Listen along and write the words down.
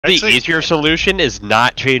The easier solution is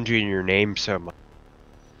not changing your name so much.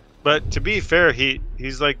 But to be fair,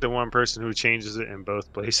 he's like the one person who changes it in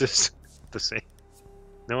both places the same.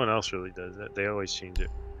 No one else really does that. They always change it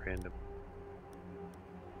random.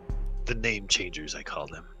 The name changers, I call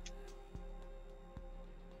them.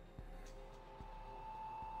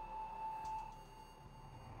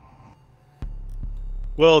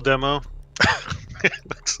 Well, demo.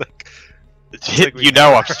 Looks like you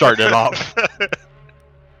know I'm starting it off.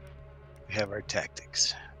 We have our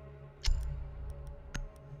tactics.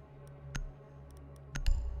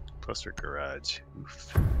 Cluster garage.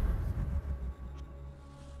 Oof.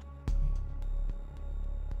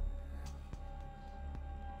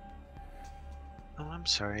 Oh, I'm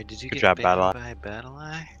sorry. Did you Good get job, bitten Battle by Battle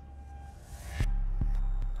Eye?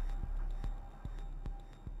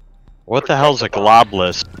 What the hell's a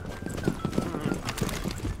globless?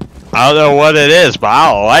 I don't know what it is, but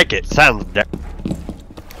I don't like it. Sounds. Guys,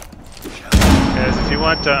 if you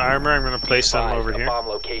want armor, I'm gonna place some over here. Bomb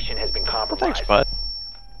location has been compromised. Thanks, bud.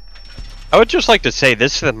 I would just like to say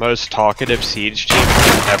this is the most talkative siege team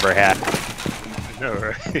we've ever had. No,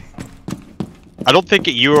 right? I don't think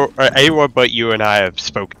you or anyone but you and I have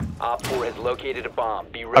spoken. Op 4 has located a bomb.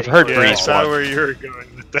 Be ready. I've heard Yeah, I Breeze saw one. where you were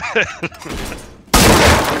going with that.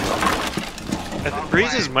 I think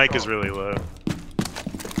Breeze's mic is really low.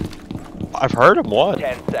 I've heard him one.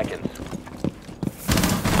 10 seconds.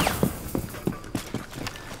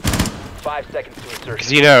 5 seconds to insertion.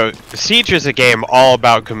 Because you know, Siege is a game all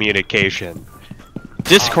about communication.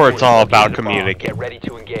 Discord's all about communication. Get ready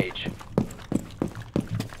to engage.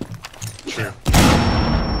 True.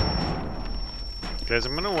 Guys,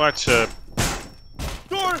 I'm gonna watch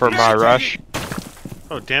For my rush.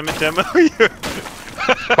 Oh, damn it, Demo.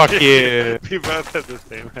 Fuck you. We both have the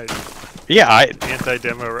same idea. Yeah,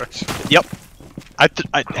 Anti-demo rush. Yep.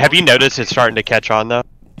 Have you noticed it's starting to catch on though?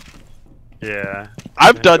 Yeah.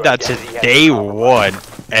 I've done that since day one,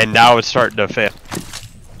 and now it's starting to fail.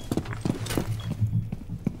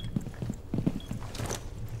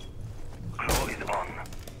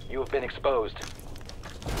 You have been exposed.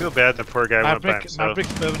 I feel bad the poor guy went by himself.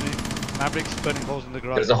 Maverick's burning holes in the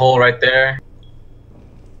garage. There's a hole right there.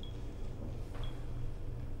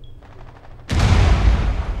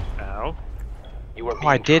 Ow. You are Oh,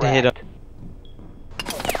 I did hit him.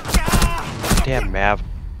 tracked. Damn, Mav.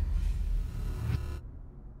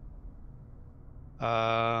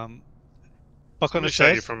 Buck on the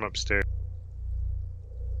shot you stairs. from upstairs.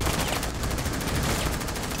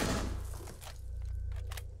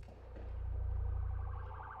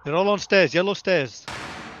 They're all on stairs, yellow stairs.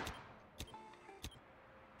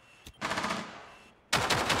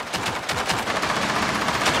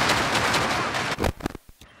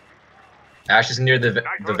 Ash is near the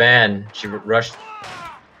van. She rushed.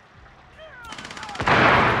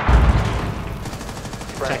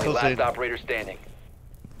 Friendly, Tackles last in. operator standing.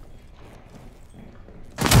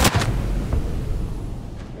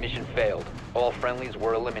 Mission failed. All friendlies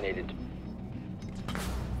were eliminated.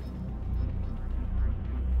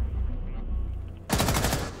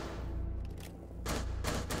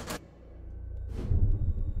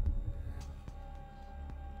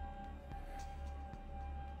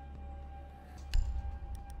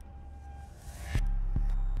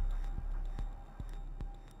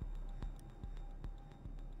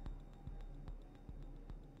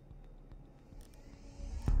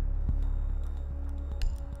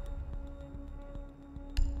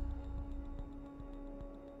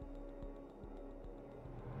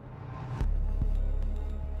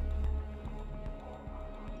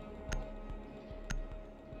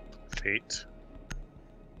 Fate.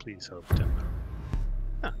 Please help them.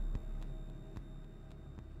 Huh.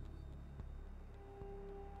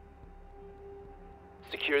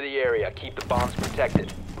 Secure the area. Keep the bombs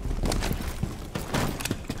protected.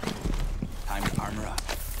 Time to armor up.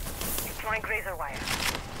 Deploying razor wire.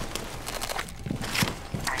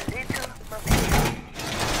 A little mobility.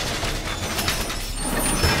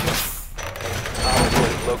 Op 4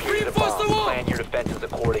 has located a bomb. Plan your defenses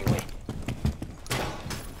accordingly.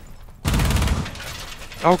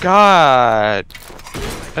 Oh god!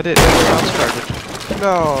 I didn't know the round started.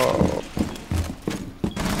 No!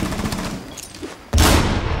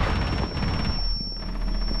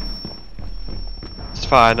 It's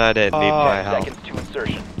fine, I didn't need my 10 help. seconds to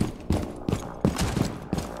insertion.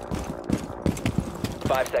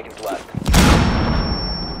 5 seconds left.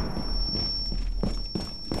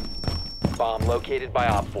 Bomb located by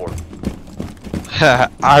Op 4.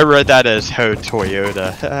 I read that as Ho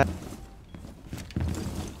Toyota.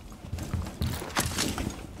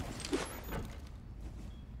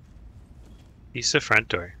 He's the front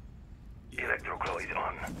door. Electro claw is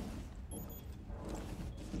on.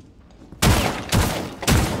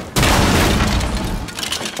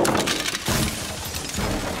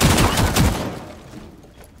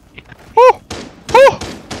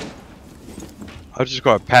 I'll just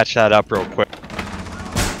go and patch that up real quick.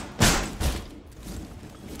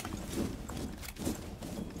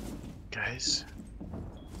 Guys.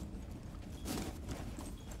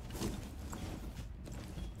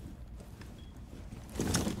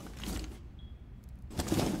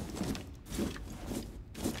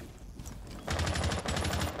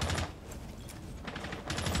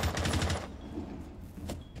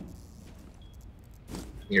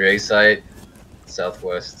 Your A site,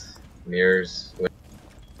 southwest, mirrors.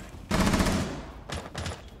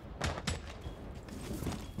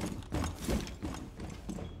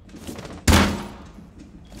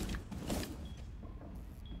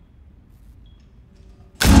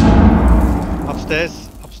 Upstairs.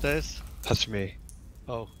 Upstairs. That's me.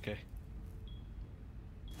 Oh, okay.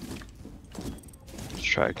 Let's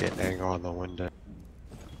try to get an angle on the window.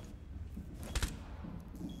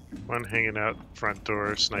 One hanging out front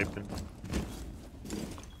door, sniping.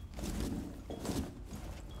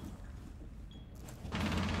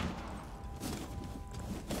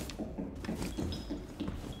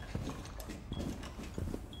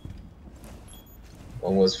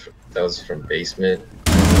 One was that was from basement.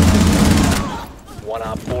 1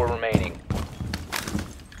 op 4 remaining.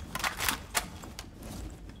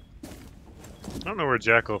 I don't know where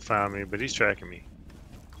Jackal found me, but he's tracking me.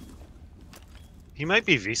 He might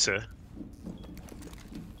be Visa.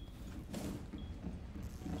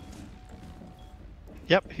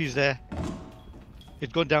 Yep, he's there.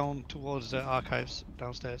 He'd go down towards the archives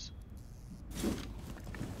downstairs.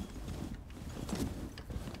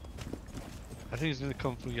 I think he's gonna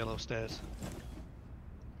come through yellow stairs.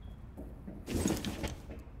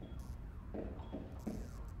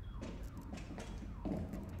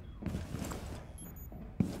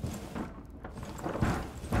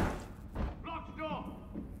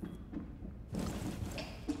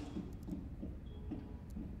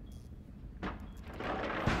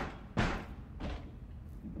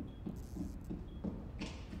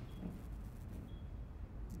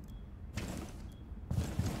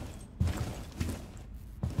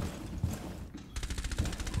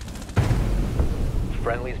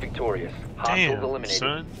 Friendly's victorious. Hostiles Damn, eliminated.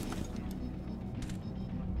 son.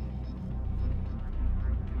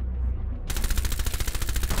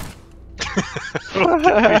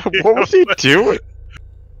 What was he doing?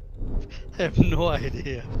 I have no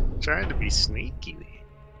idea. Trying to be sneaky.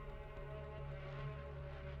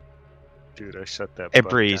 Dude, I shut that. Hey butt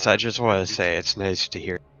Breeze, down. I just want to say it's nice to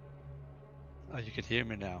hear. Oh, you can hear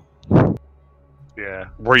me now. Yeah.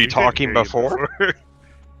 Were you We couldn't talking hear you before?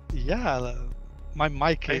 Yeah, my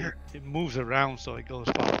mic I it, heard- it moves around so it goes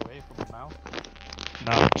far away from the mouth.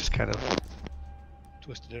 Now I just kind of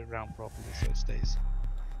twisted it around properly so it stays.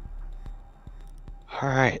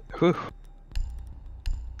 Alright, whew.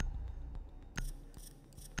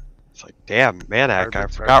 It's like, damn, Manak, I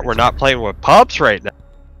Garbage, forgot we're garbage. not playing with pups right now.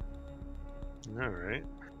 All right.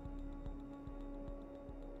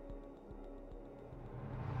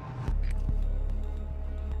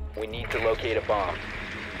 We need to locate a bomb.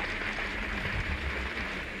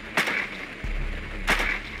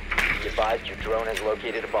 Be advised your drone has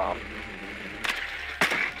located a bomb.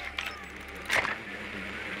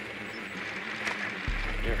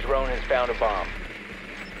 Your drone has found a bomb.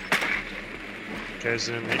 Guys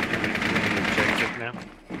in the objective now.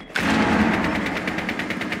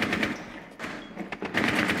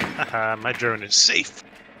 Haha, my drone is safe.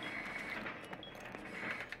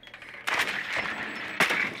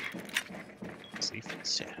 Safe and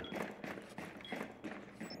sound.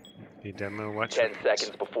 Hey, demo, watch 10 for-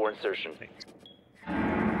 seconds before insertion.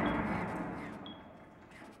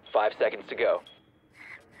 5 seconds to go.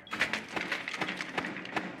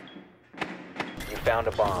 You found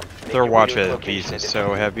a bomb. Make They're your way to watching its the location pieces and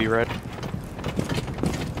so heavy, right?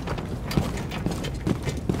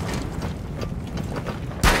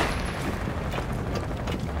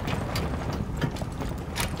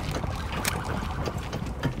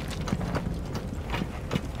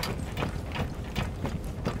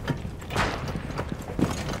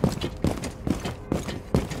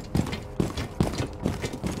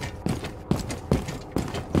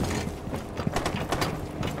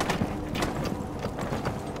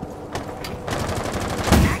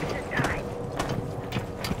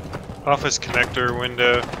 Office connector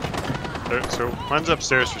window. So one's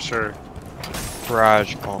upstairs for sure.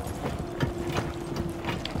 Garage, oh.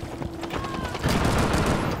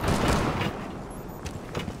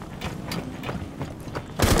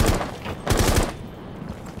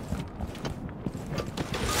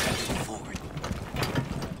 Forward.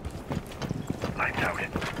 Lights out.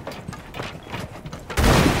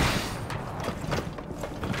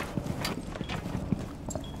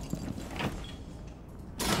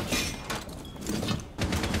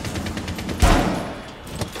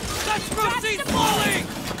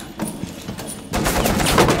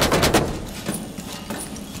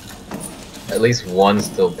 At least one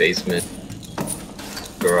still basement.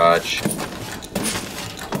 Garage.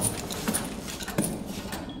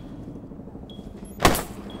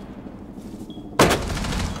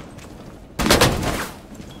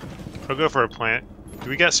 I'll go for a plant. Do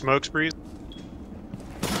we got smoke sprees?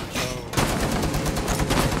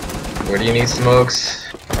 Where do you need smokes?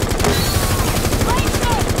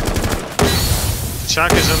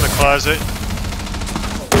 Chunk is in the closet.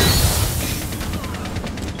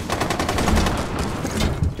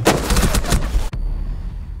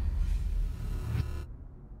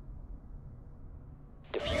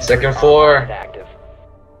 Second floor. Active.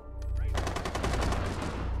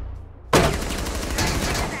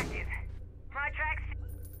 Active. My tracks.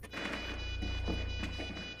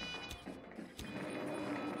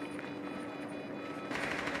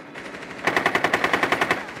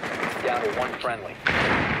 Down to one friendly.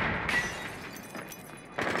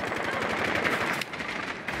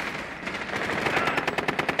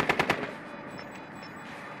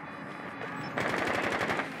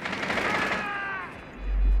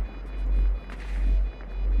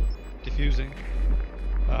 Defusing.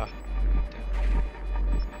 Ah.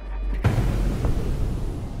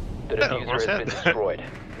 The Yeah, diffuser almost has had been that. destroyed.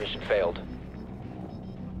 Mission failed.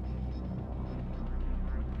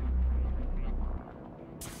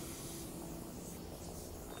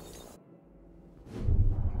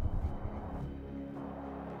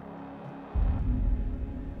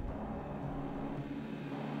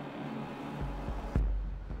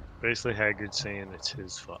 Basically, Haggard saying it's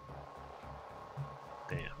his fault.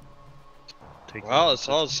 Damn. Take Well, it's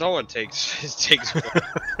all someone takes takes.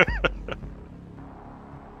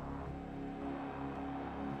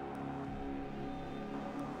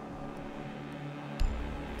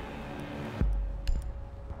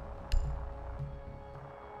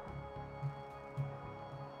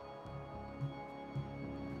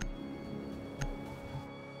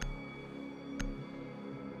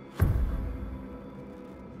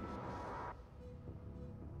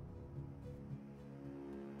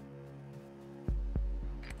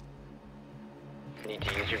 Need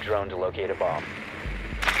to use your drone to locate a bomb.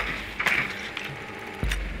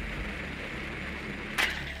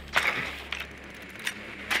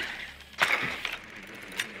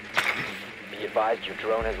 Be advised your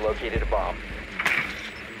drone has located a bomb.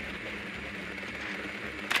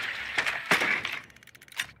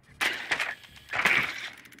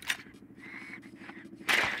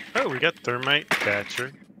 Oh, we got thermite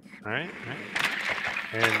thatcher. Alright, alright.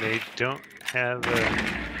 And they don't have a...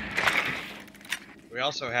 We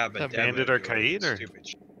also have a Bandit demo or doing Kaid, or- stupid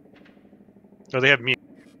shit. Oh, they have me.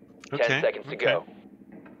 10 seconds to go.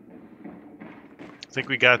 I think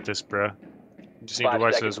we got this, bruh. You just need to 5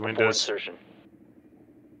 watch seconds those before windows. insertion.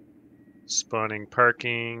 Spawning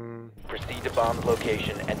parking. Proceed to bomb's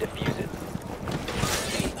location and defuse it.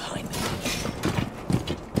 Stay behind me.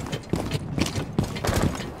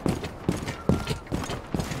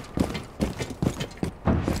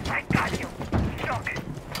 I got you. Shock.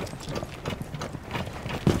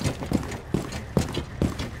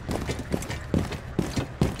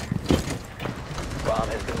 Bomb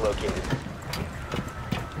has been located.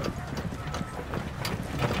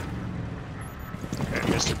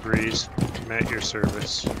 Okay, Mr. Breeze, I'm at your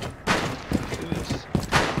service. Do this.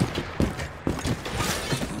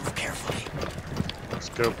 Move carefully. Let's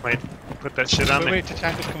go plant. Put that shit on Wait, there. wait, the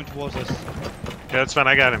tank is coming towards us. Yeah, that's fine.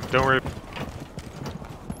 I got him. Don't worry.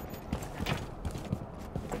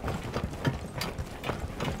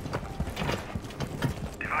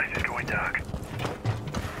 Device is going dark.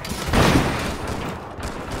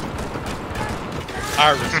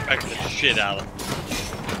 I respect the shit out of him.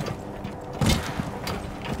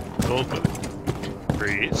 Gold boot.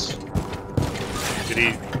 Breeze. Did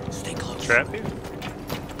he Stay close. trap you?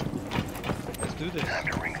 Let's do this.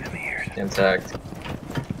 Intact.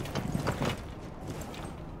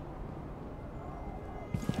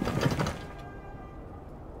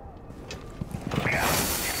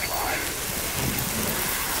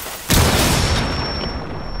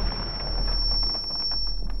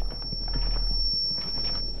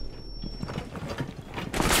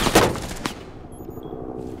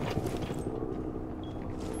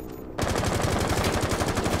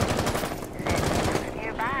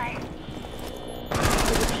 Nearby. The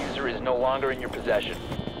diffuser is no longer in your possession.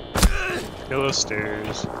 Yellow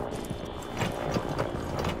stairs.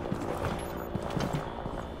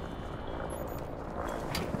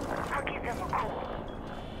 I'll give them a call.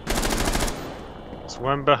 There's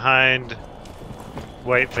one behind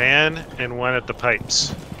white van and one at the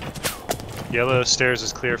pipes. Yellow stairs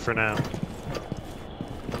is clear for now.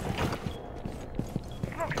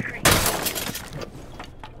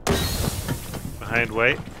 behind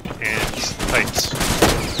white and pipes.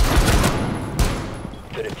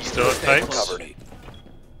 The diffuser Still at has been pipes? recovered.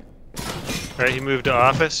 Alright, he moved to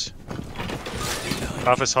office.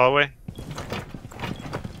 Office hallway.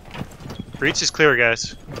 Breach is clear,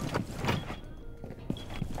 guys.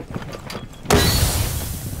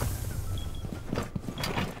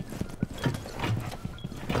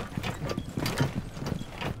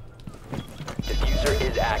 Diffuser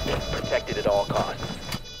is active, protected at all costs.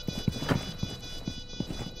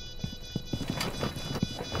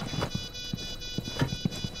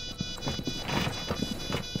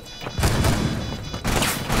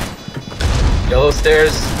 Yellow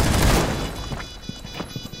stairs.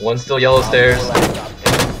 One still yellow stairs.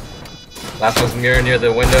 Last one's mirror near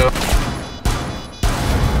the window.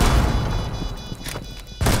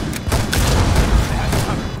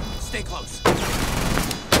 Stay close.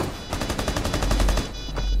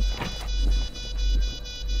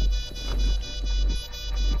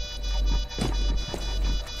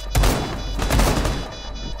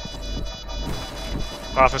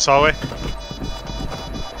 Office hallway.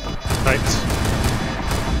 Pipes.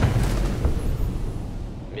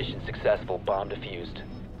 Mission successful, bomb defused.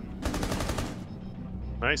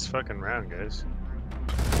 Nice fucking round, guys.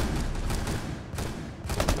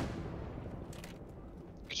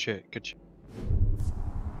 Good shit, good shit.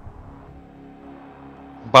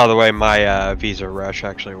 By the way, my visa rush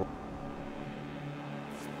actually.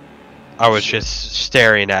 I was just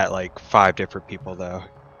staring at like 5 different people though.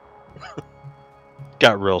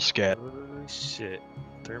 Got real scared. Oh shit.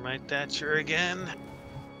 Thermite Thatcher again.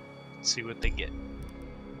 Let's see what they get.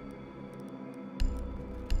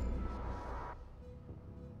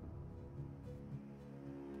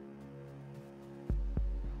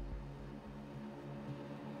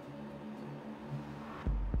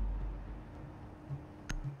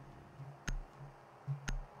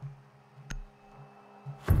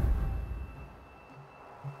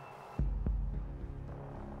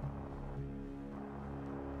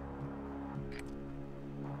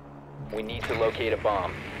 We need to locate a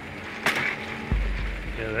bomb.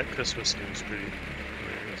 Yeah, that Christmas skin is pretty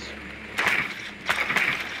hilarious.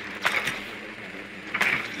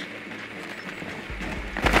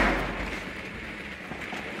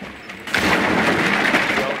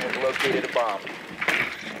 Drone has located a bomb.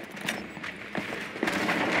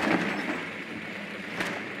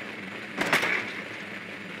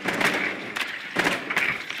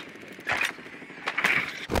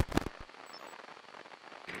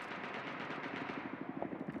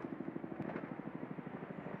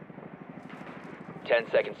 Ten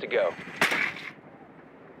seconds to go.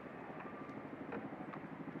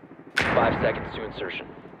 5 seconds to insertion.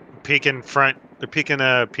 Peeking front. They're peeking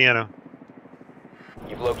piano.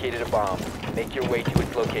 You've located a bomb. Make your way to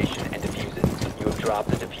its location and defuse it. You have dropped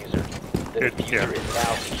the diffuser. The It- diffuser yeah. is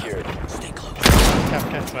now secured. Stay close.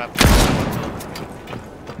 Cap trap.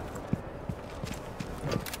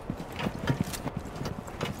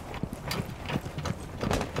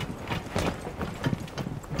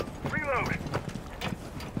 Reload.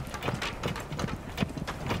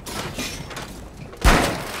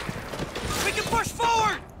 We can push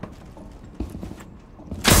forward.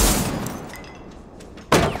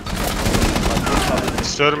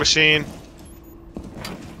 Soda machine.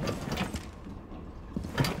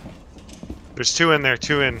 There's 2 in there,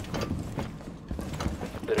 2 in.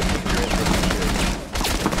 The diffuser has been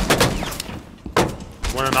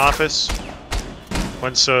secured. 1 in office.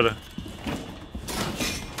 1 soda.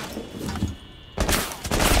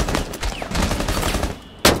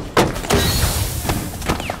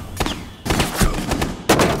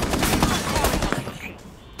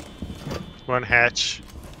 One hatch.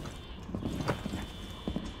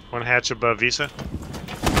 1 hatch above Visa.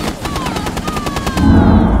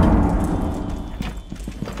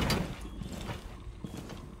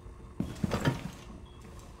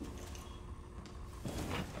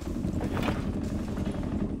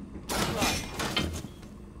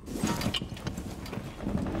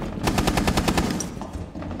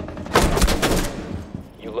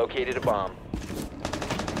 You located a bomb.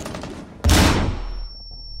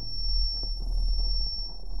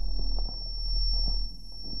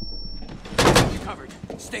 You covered.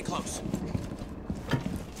 Stay close.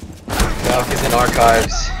 Valk is in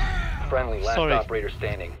archives. Friendly, last Sorry. operator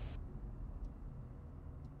standing.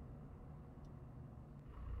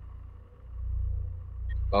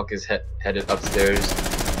 Valk is headed upstairs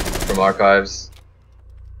from archives.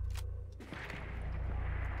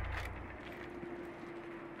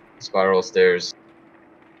 Spiral stairs.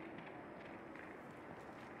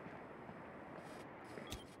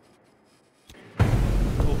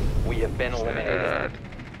 We have been eliminated.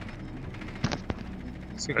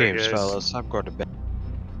 games, guys. fellas. I'm going to bed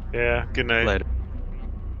Yeah, good night. later.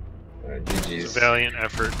 Alright, It's GG's. a valiant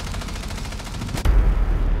effort.